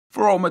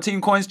For all my team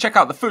coins, check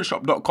out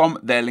thefootshop.com.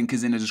 Their link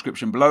is in the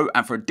description below.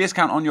 And for a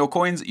discount on your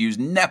coins, use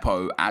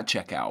Nepo at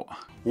checkout.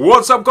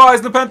 What's up,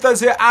 guys? NepentheZ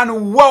here,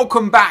 and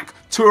welcome back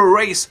to a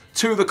race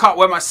to the cup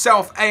where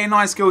myself,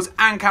 A9 Skills,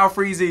 and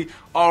Calfreezy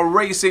are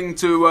racing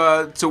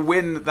to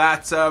win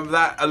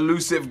that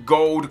elusive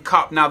gold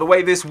cup. Now, the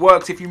way this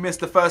works, if you missed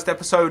the first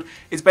episode,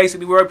 is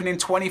basically we're opening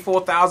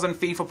 24,000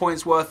 FIFA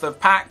points worth of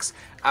packs,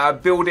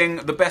 building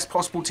the best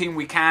possible team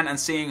we can, and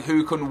seeing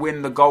who can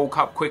win the gold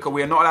cup quicker.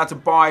 We are not allowed to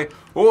buy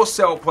or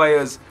sell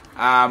players.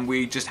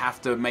 We just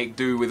have to make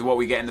do with what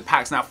we get in the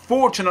packs. Now,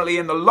 fortunately,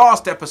 in the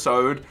last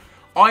episode,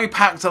 I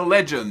packed a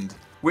legend,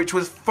 which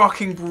was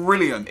fucking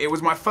brilliant. It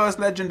was my first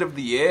legend of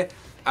the year.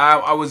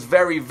 I was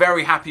very,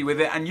 very happy with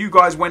it, and you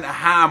guys went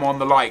ham on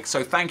the like,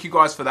 so thank you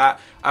guys for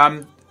that.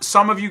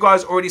 Some of you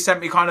guys already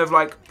sent me kind of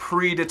like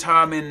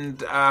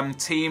predetermined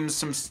teams,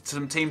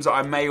 some teams that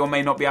I may or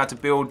may not be able to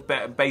build,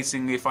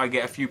 basing if I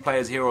get a few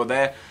players here or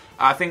there.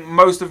 I think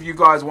most of you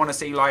guys want to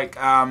see like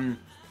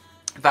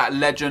that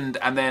legend,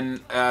 and then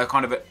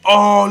kind of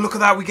oh, look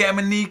at that, we get him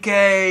a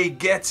Nike,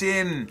 get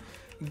in.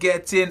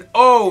 Get in.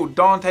 Oh,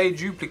 Dante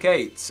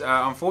duplicates.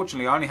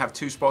 Unfortunately, I only have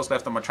 2 spots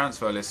left on my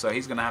transfer list, so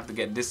he's going to have to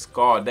get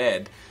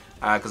discarded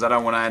because I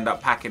don't want to end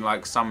up packing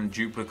like some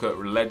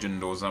duplicate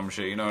legend or some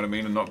shit, you know what I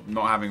mean, and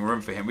not having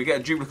room for him. We get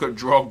a duplicate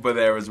Drogba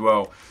there as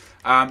well.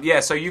 Yeah,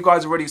 so you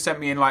guys already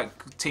sent me in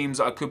like teams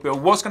that I could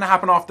build. What's going to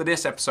happen after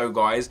this episode,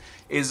 guys,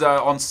 is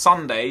on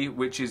Sunday,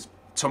 which is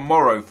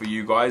tomorrow for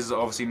you guys,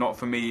 obviously not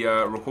for me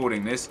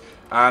recording this.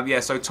 Yeah,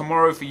 so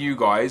tomorrow for you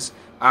guys,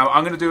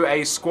 I'm going to do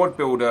a squad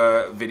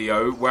builder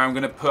video where I'm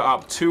going to put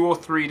up 2 or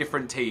 3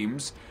 different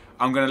teams.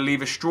 I'm going to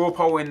leave a straw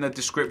poll in the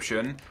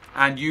description,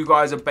 and you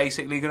guys are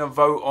basically going to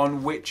vote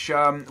on which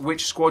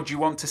squad you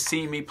want to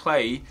see me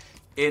play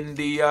in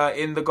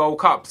the Gold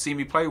Cup, see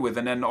me play with.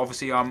 And then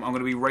obviously I'm going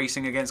to be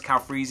racing against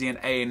Calfreezy and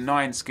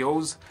A9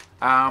 Skills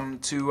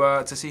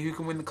to see who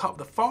can win the cup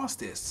the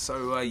fastest.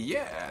 So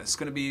yeah, it's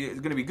gonna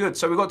be good.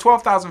 So we've got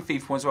 12,000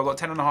 FIFA points, so I've got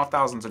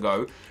 10,500 to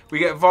go. We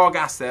get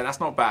Vargas there,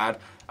 that's not bad.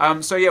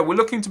 So yeah, we're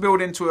looking to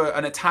build into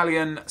an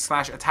Italian League /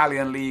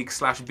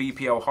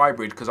 BPL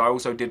hybrid, because I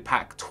also did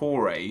pack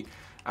Torre. We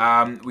get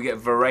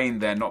Varane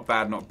there, not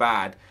bad, not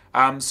bad.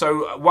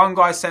 So one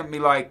guy sent me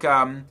like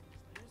a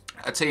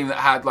team that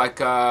had like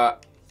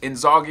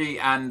Inzaghi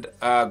and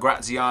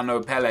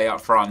Graziano Pele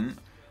up front.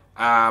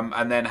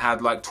 And then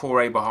had like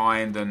Torre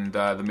behind and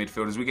the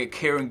midfielders. We get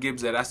Kieran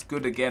Gibbs there. That's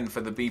good again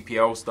for the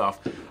BPL stuff.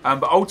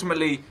 But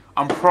ultimately,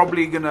 I'm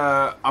probably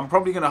gonna.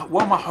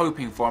 What am I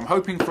hoping for? I'm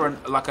hoping for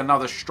like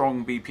another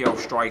strong BPL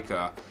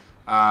striker.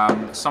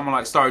 Someone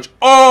like Sturridge.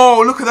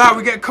 Oh, look at that!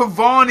 We get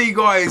Cavani,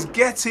 guys.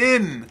 Get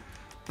in.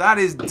 That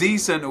is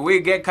decent. We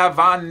get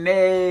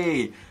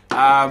Cavani.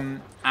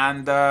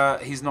 And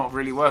he's not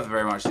really worth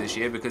very much this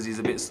year because he's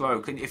a bit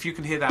slow. If you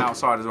can hear that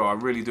outside as well, I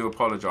really do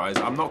apologise.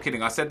 I'm not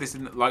kidding. I said this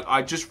in, like,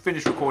 I just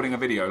finished recording a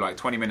video like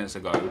 20 minutes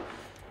ago,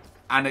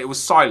 and it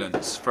was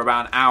silence for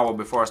about an hour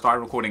before I started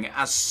recording it.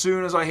 As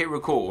soon as I hit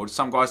record,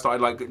 some guy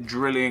started like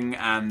drilling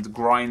and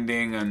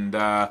grinding and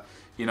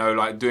you know,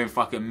 like doing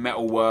fucking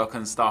metal work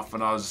and stuff,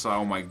 and I was just like,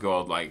 oh my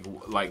god, like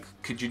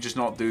could you just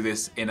not do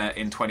this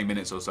in 20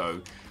 minutes or so?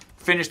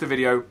 Finished the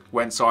video,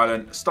 went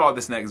silent, started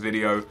this next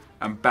video,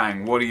 and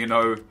bang, what do you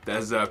know?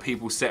 There's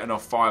people setting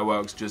off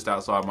fireworks just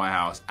outside my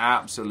house.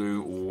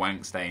 Absolute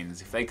wank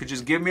stains. If they could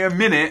just give me a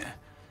minute,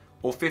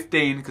 or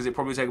 15, because it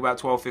probably take about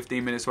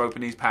 12-15 minutes to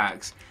open these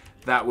packs,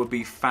 that would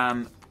be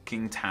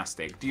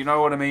fan-tastic. Do you know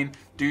what I mean?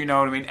 Do you know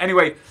what I mean?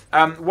 Anyway,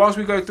 whilst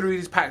we go through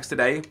these packs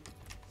today,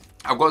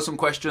 I've got some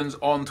questions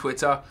on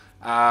Twitter.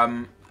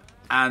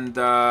 And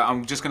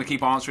I'm just going to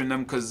keep answering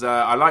them because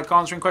I like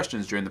answering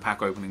questions during the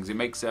pack openings. It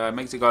makes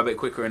it go a bit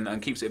quicker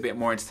and keeps it a bit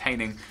more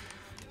entertaining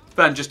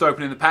than just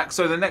opening the pack.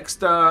 So the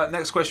next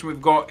question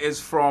we've got is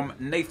from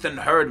Nathan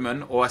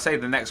Herdman, or I say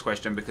the next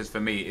question because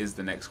for me it is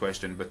the next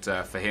question, but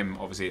for him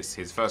obviously it's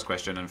his first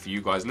question, and for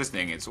you guys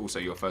listening it's also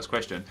your first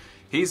question.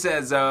 He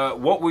says,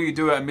 "What will you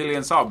do at 1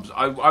 million subs?"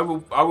 I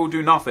will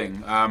do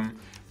nothing.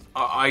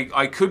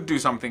 I could do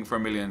something for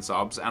 1 million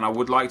subs, and I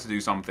would like to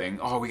do something.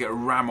 Oh, we get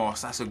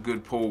Ramos. That's a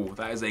good pull.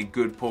 That is a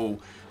good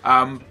pull.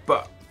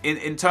 But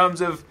in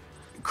terms of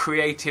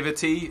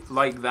creativity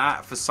like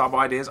that for sub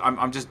ideas,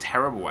 I'm just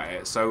terrible at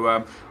it.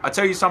 So I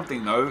tell you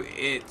something though.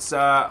 It's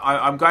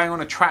I'm going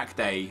on a track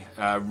day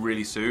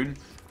really soon.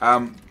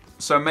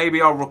 So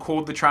maybe I'll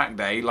record the track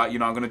day. Like, you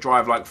know, I'm going to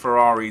drive like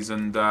Ferraris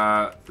and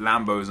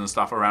Lambos and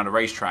stuff around a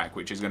racetrack,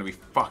 which is going to be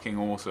fucking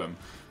awesome.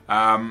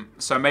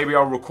 So maybe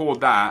I'll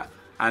record that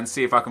and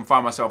see if I can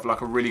find myself like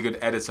a really good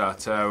editor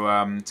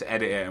to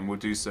edit it, and we'll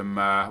do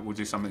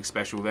something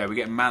special there. We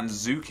get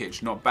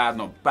Mandzukic, not bad,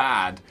 not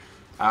bad.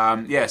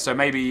 Yeah, so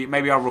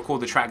maybe I'll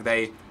record the track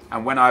day,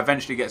 and when I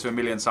eventually get to 1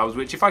 million subs,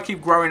 which if I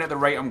keep growing at the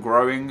rate I'm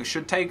growing,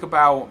 should take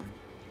about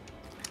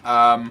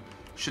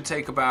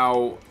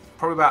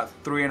probably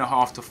about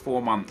 3.5 to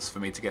 4 months for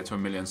me to get to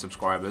 1 million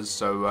subscribers.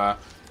 So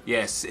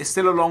yes, it's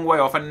still a long way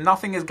off, and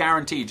nothing is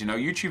guaranteed. You know,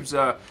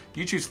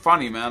 YouTube's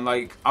funny, man.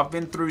 Like, I've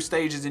been through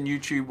stages in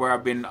YouTube where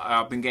I've been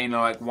gaining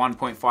like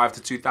 1.5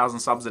 to 2,000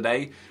 subs a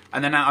day,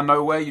 and then out of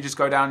nowhere you just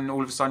go down and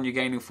all of a sudden you're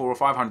gaining 400 or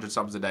 500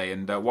 subs a day.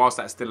 And whilst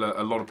that's still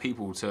a lot of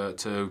people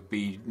to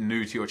be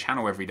new to your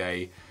channel every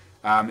day,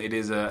 it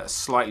is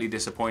slightly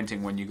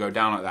disappointing when you go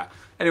down like that.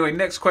 Anyway,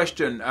 next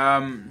question.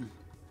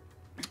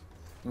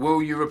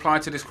 Will you reply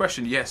to this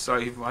question? Yes,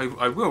 I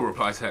will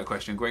reply to that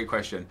question. Great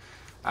question.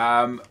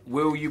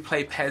 Will you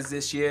play PEZ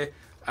this year?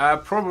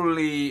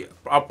 Probably.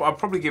 I'll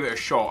probably give it a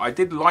shot. I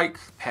did like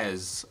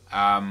PEZ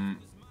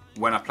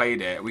when I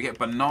played it. We get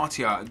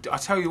Benatia. I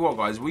tell you what,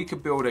 guys, we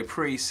could build a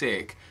pretty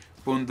sick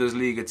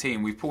Bundesliga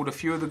team. We've pulled a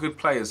few of the good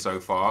players so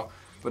far.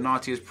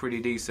 Benatia is pretty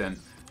decent.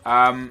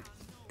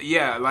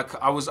 Yeah, like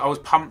I was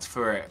pumped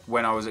for it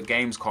when I was at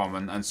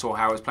Gamescom and saw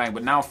how it was playing.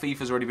 But now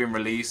FIFA's already been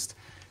released,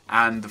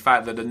 and the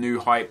fact that the new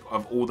hype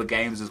of all the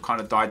games has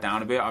kind of died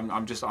down a bit,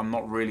 I'm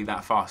not really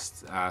that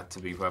fussed, to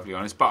be perfectly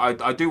honest.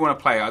 But I do want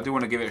to play it. I do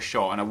want to give it a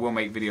shot, and I will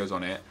make videos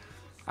on it.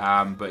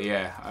 But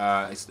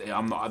yeah,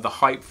 the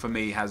hype for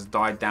me has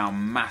died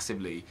down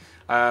massively.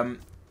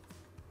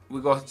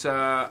 We got.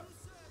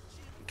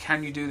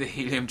 Can you do the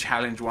helium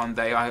challenge one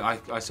day?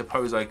 I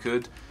suppose I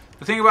could.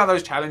 The thing about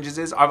those challenges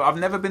is I've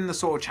never been the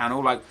sort of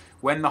channel, like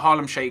when the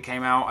Harlem Shake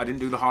came out, I didn't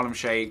do the Harlem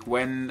Shake.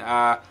 When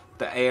the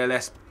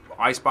ALS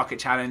Ice Bucket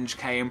Challenge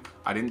came,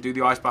 I didn't do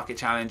the Ice Bucket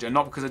Challenge, and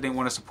not because I didn't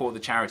want to support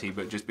the charity,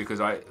 but just because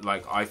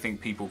I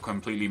think people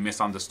completely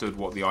misunderstood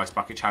what the Ice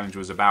Bucket Challenge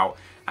was about,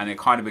 and it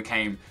kind of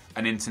became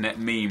an internet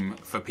meme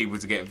for people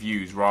to get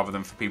views rather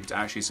than for people to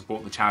actually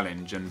support the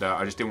challenge, and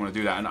I just didn't want to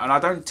do that. And I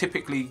don't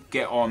typically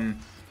get on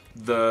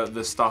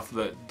the stuff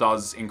that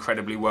does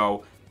incredibly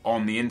well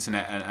on the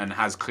internet and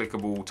has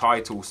clickable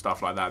title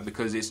stuff like that,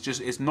 because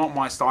it's not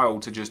my style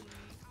to just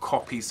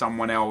copy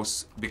someone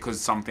else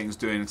because something's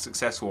doing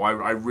successful. I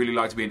really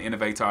like to be an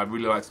innovator. I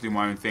really like to do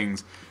my own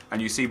things,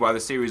 and you see by the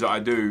series that I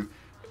do,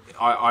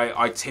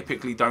 I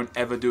typically don't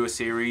ever do a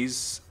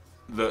series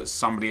that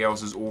somebody else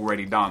has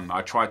already done.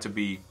 I try to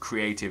be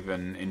creative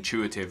and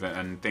intuitive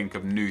and think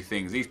of new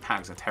things. These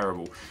packs are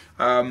terrible.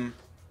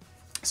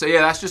 So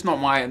yeah, that's just not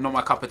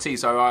my cup of tea.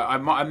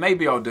 So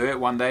maybe I'll do it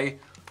one day.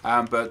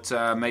 But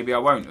maybe I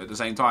won't at the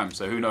same time,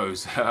 so who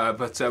knows.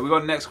 But we got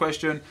the next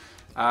question.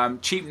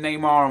 Cheap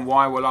Neymar and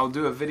why? Well, I'll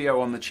do a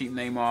video on the cheap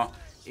Neymar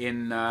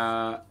in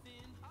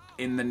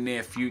the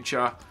near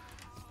future.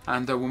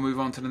 And we'll move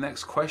on to the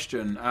next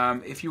question.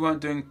 If you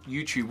weren't doing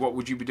YouTube, what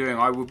would you be doing?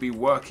 I would be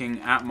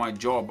working at my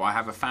job. I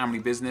have a family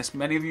business.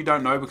 Many of you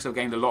don't know because I've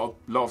gained a lot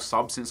of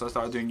subs since I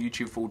started doing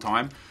YouTube full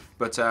time.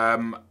 But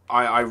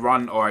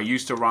I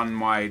used to run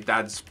my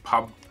dad's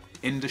pub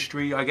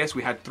industry, I guess.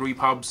 We had 3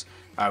 pubs.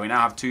 We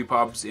now have 2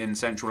 pubs in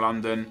central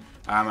London,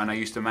 and I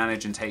used to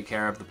manage and take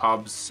care of the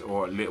pubs,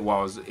 or well,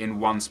 I was in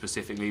one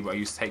specifically, but I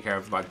used to take care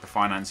of like the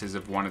finances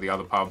of one of the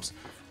other pubs,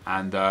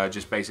 and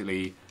just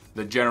basically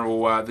the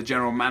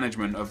general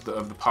management of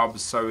the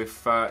pubs. So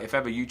if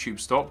ever YouTube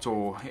stopped,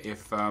 or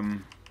if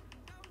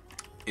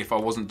I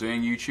wasn't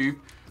doing YouTube,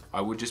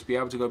 I would just be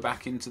able to go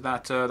back into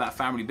that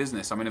family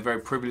business. I'm in a very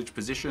privileged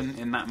position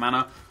in that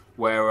manner,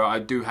 where I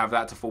do have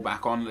that to fall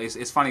back on.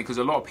 It's funny because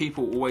a lot of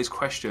people always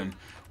question,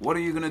 what are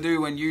you gonna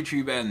do when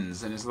YouTube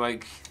ends? And it's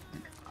like,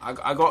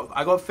 I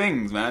got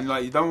things, man.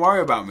 Like, don't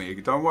worry about me.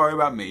 Don't worry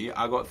about me.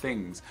 I got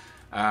things.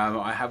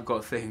 I have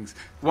got things.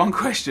 One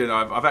question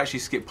I've actually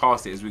skipped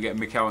past it, is we get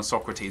Mikel and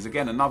Socrates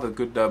again, another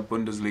good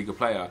Bundesliga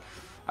player.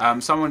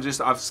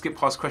 I've skipped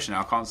past the question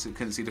now.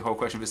 Couldn't see the whole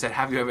question, but said,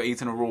 have you ever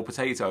eaten a raw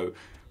potato?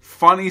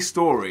 Funny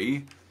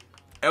story.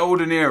 El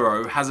De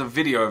Niro has a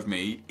video of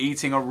me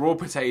eating a raw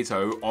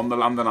potato on the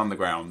London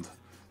Underground.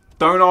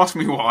 Don't ask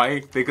me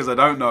why, because I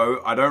don't know,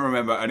 I don't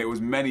remember, and it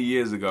was many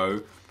years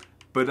ago,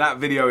 but that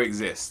video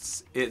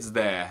exists. It's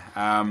there.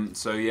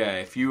 So yeah,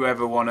 if you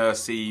ever want to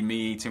see me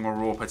eating a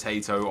raw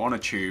potato on a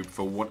tube,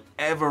 for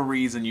whatever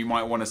reason you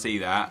might want to see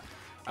that,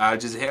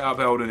 just hit up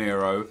El De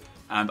Niro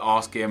and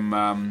ask him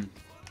to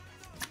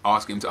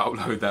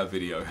upload that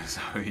video.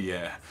 So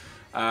yeah.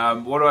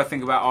 What do I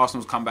think about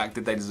Arsenal's comeback?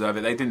 Did they deserve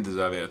it? They didn't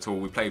deserve it at all.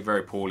 We played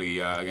very poorly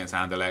against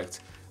Anderlecht,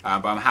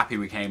 but I'm happy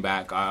we came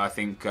back. I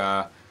think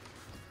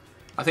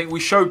we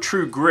showed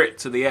true grit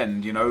to the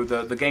end. You know,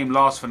 the game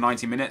lasts for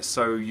 90 minutes,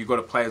 so you've got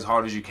to play as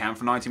hard as you can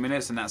for 90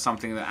 minutes, and that's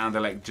something that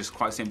Anderlecht just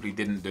quite simply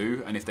didn't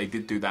do. And if they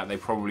did do that, they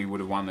probably would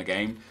have won the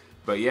game.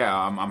 But yeah,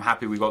 I'm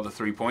happy we got the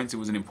 3 points. It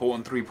was an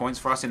important 3 points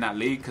for us in that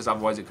league, because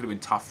otherwise it could have been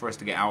tough for us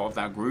to get out of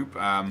that group.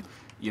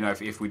 You know,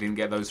 if we didn't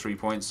get those 3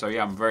 points. So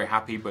yeah, I'm very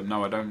happy, but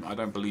no, I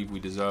don't believe we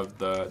deserved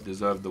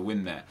the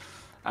win there.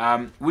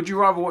 Would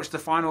you rather watch the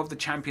final of the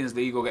Champions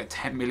League or get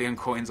 10 million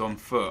coins on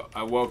foot?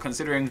 Well,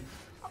 considering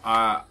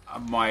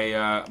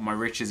my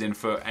riches in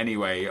foot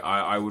anyway,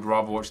 I would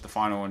rather watch the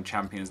final on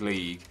Champions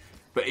League.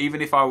 But even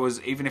if I was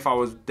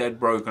dead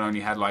broke and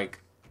only had like,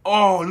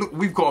 oh look,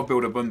 we've got to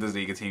build a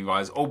Bundesliga team,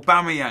 guys.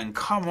 Aubameyang,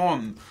 come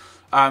on.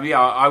 Yeah,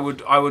 I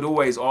would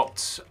always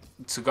opt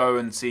to go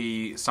and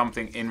see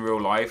something in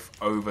real life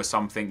over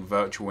something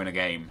virtual in a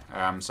game.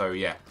 So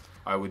yeah,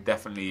 I would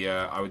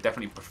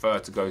definitely prefer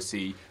to go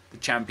see the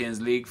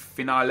Champions League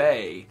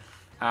finale.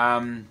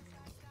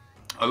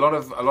 A lot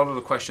of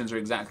the questions are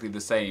exactly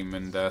the same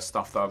and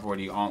stuff that I've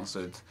already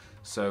answered.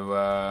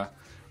 So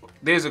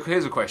here's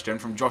a question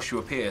from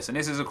Joshua Pierce, and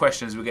this is a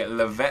question as we get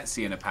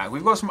Lavezzi in a pack.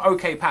 We've got some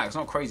okay packs,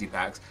 not crazy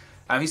packs.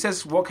 He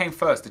says, what came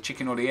first, the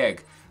chicken or the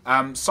egg?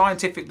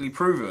 Scientifically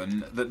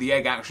proven that the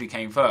egg actually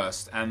came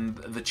first, and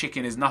the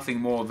chicken is nothing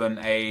more than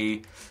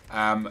a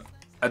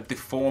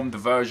deformed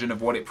version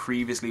of what it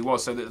previously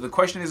was. So the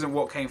question isn't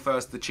what came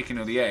first, the chicken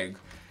or the egg.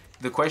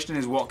 The question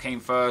is what came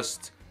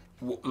first,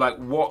 like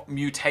what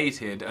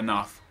mutated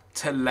enough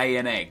to lay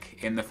an egg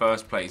in the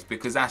first place,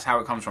 because that's how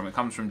it comes from. It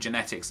comes from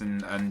genetics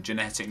and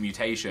genetic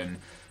mutation.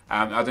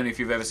 I don't know if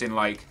you've ever seen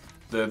like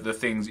the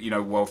things, you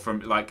know, well,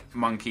 from like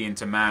monkey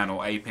into man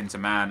or ape into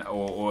man,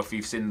 or if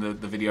you've seen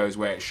the videos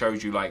where it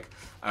shows you like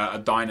a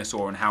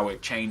dinosaur and how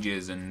it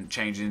changes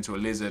into a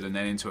lizard and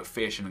then into a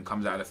fish and then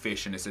comes out of the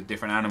fish and it's a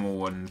different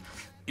animal, and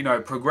you know,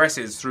 it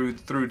progresses through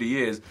the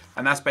years,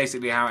 and that's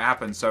basically how it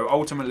happens. So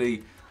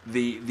ultimately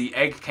the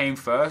egg came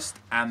first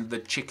and the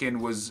chicken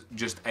was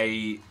just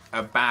a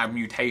bad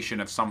mutation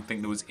of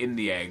something that was in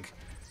the egg.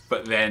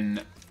 But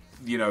then,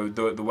 you know,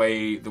 the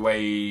way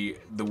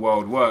the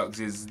world works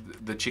is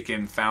the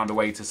chicken found a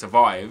way to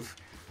survive,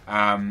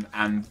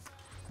 and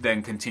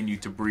then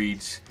continued to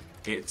breed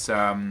its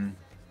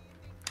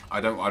I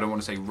don't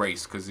want to say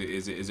race, because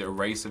is it a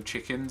race of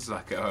chickens?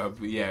 Like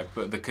yeah,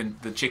 but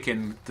the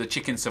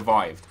chicken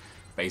survived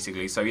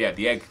basically. So yeah,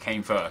 the egg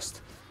came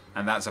first,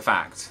 and that's a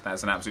fact.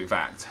 That's an absolute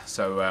fact.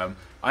 So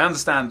I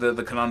understand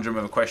the conundrum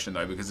of a question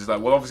though, because it's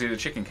like, well, obviously the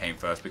chicken came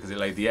first because it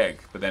laid the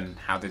egg, but then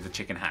how did the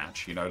chicken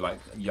hatch? You know, like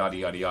yada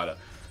yada yada.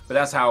 But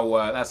that's how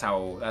it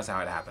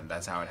happened.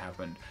 That's how it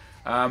happened.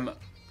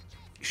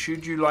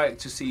 Should you like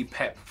to see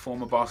Pep,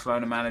 former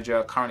Barcelona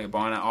manager, currently at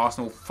Bayern, at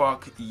Arsenal?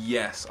 Fuck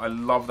yes, I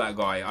love that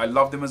guy. I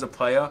loved him as a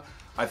player.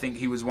 I think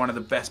he was one of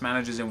the best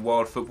managers in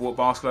world football at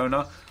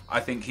Barcelona. I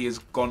think he has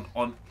gone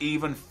on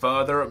even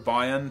further at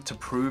Bayern to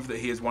prove that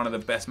he is one of the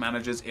best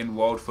managers in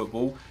world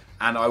football.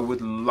 And I would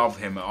love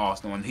him at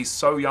Arsenal. And he's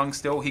so young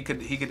still. He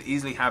could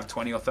easily have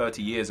 20 or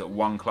 30 years at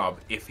one club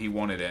if he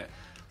wanted it.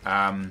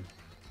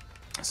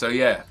 So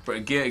yeah,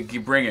 bring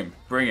him,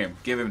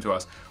 give him to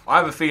us. I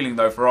have a feeling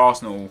though for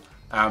Arsenal,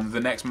 the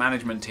next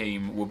management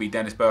team will be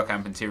Dennis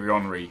Bergkamp and Thierry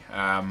Henry.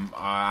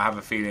 I have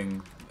a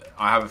feeling.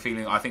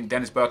 I think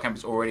Dennis Bergkamp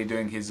is already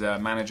doing his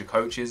manager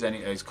coaches and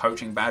his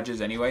coaching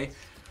badges anyway.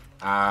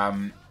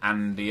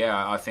 And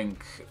yeah, I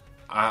think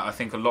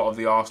a lot of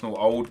the Arsenal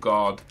old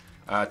guard.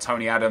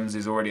 Tony Adams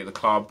is already at the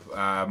club.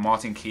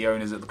 Martin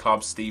Keown is at the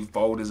club. Steve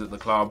Bold is at the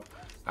club.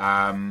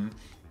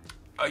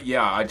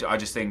 Yeah, I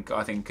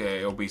think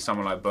it'll be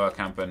someone like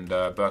Bergkamp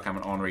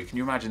and Henry. Can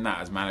you imagine that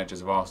as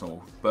managers of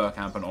Arsenal?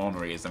 Bergkamp and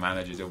Henry as the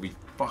managers. It'll be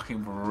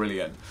fucking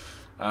brilliant.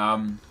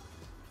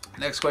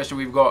 Next question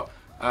we've got.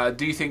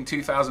 Do you think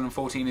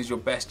 2014 is your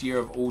best year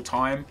of all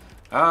time?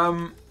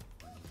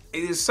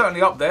 It is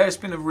certainly up there. It's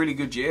been a really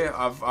good year.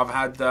 I've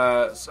had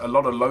a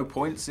lot of low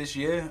points this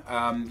year.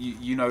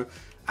 You know,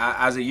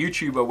 as a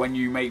YouTuber, when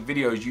you make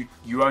videos,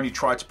 you only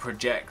try to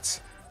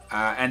project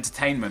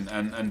entertainment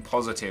and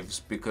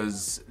positives,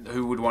 because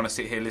who would want to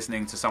sit here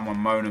listening to someone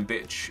moan and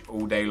bitch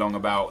all day long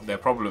about their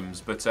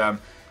problems? But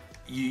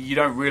you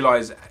don't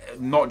realize,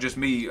 not just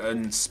me,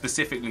 and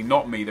specifically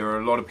not me, there are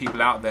a lot of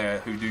people out there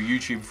who do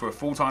YouTube for a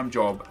full-time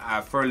job,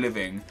 for a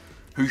living,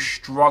 who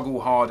struggle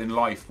hard in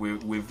life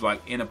with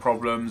like inner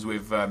problems,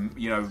 with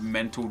you know,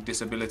 mental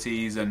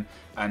disabilities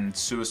and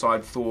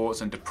suicide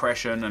thoughts and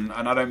depression, and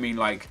I don't mean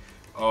like,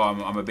 oh,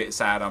 I'm a bit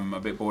sad, I'm a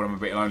bit bored, I'm a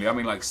bit lonely. I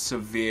mean like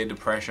severe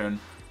depression.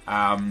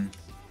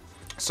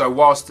 So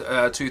whilst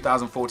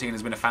 2014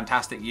 has been a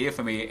fantastic year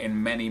for me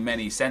in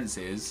many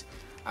senses,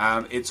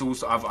 it's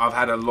also I've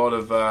had a lot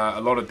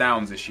of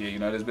downs this year. You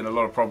know, there's been a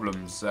lot of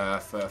problems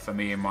for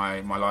me in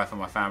my life and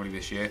my family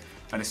this year,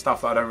 and it's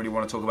stuff that I don't really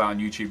want to talk about on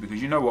YouTube,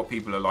 because you know what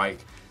people are like.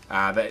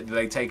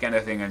 They take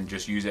anything and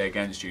just use it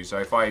against you. So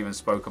if I even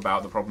spoke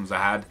about the problems I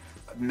had,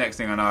 next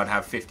thing I know, I'd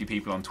have 50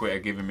 people on Twitter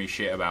giving me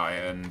shit about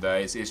it, and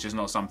it's just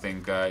not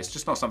something. It's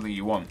just not something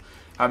you want.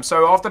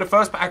 So after the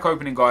first pack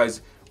opening,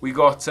 guys, we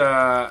got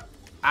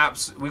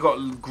we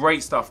got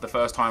great stuff the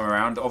first time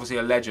around. Obviously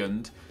a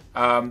legend.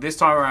 This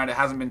time around it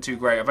hasn't been too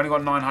great. I've only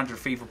got 900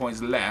 FIFA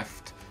points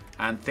left,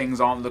 and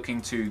things aren't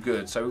looking too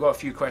good. So we've got a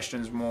few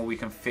questions more we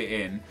can fit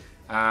in.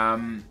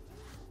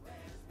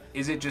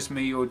 Is it just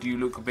me, or do you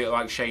look a bit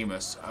like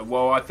Sheamus?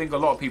 Well, I think a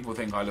lot of people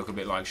think I look a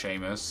bit like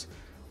Sheamus.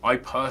 I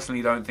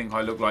personally don't think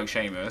I look like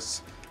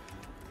Sheamus,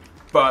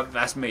 but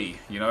that's me,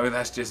 you know,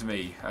 that's just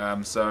me.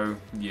 So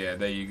yeah,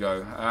 there you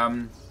go.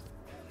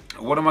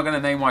 What am I going to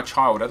name my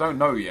child? I don't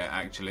know yet,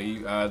 actually.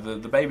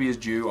 The baby is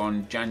due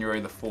on January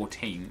the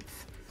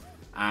 14th,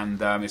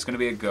 and it's going to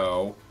be a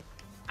girl.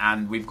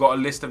 And we've got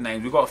a list of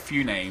names. We've got a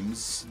few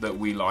names that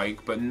we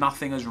like, but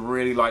nothing has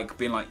really like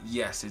been like,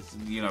 yes, it's,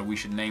 you know, we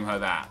should name her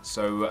that.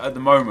 So at the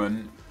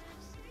moment,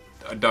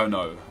 I don't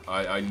know.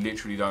 I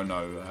literally don't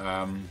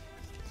know.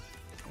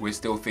 We're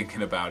still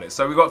thinking about it.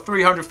 So we've got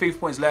 300 FIFA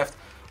points left.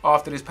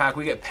 after this pack.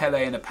 We get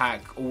Pele in a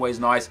pack, always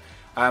nice.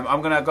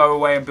 I'm going to go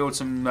away and build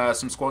some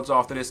squads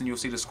after this, and you'll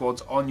see the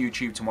squads on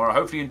YouTube tomorrow.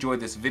 Hopefully you enjoyed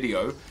this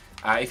video.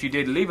 If you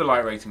did, leave a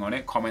like rating on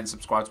it, comment,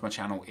 subscribe to my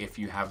channel if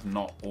you have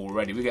not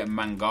already. We get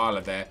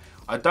Mangala there.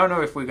 I don't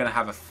know if we're going to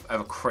have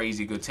a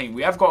crazy good team.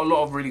 We have got a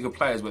lot of really good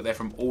players, but they're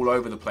from all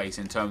over the place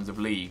in terms of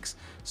leagues.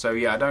 So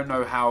yeah, I don't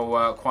know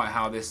how quite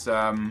how this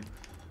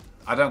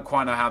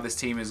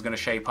team is going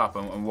to shape up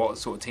and what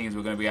sort of teams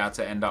we're going to be able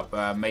to end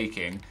up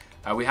making.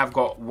 We have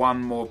got one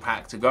more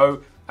pack to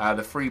go.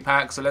 The free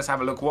pack, so let's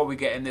have a look what we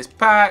get in this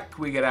pack.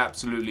 We get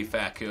absolutely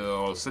fair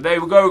cool. So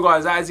there we go,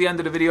 guys. That is the end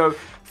of the video.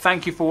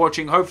 Thank you for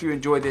watching. Hopefully you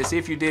enjoyed this.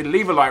 If you did,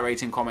 leave a like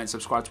rating, comment,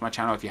 subscribe to my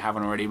channel if you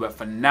haven't already. But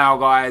for now,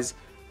 guys,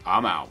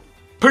 I'm out.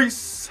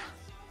 Peace.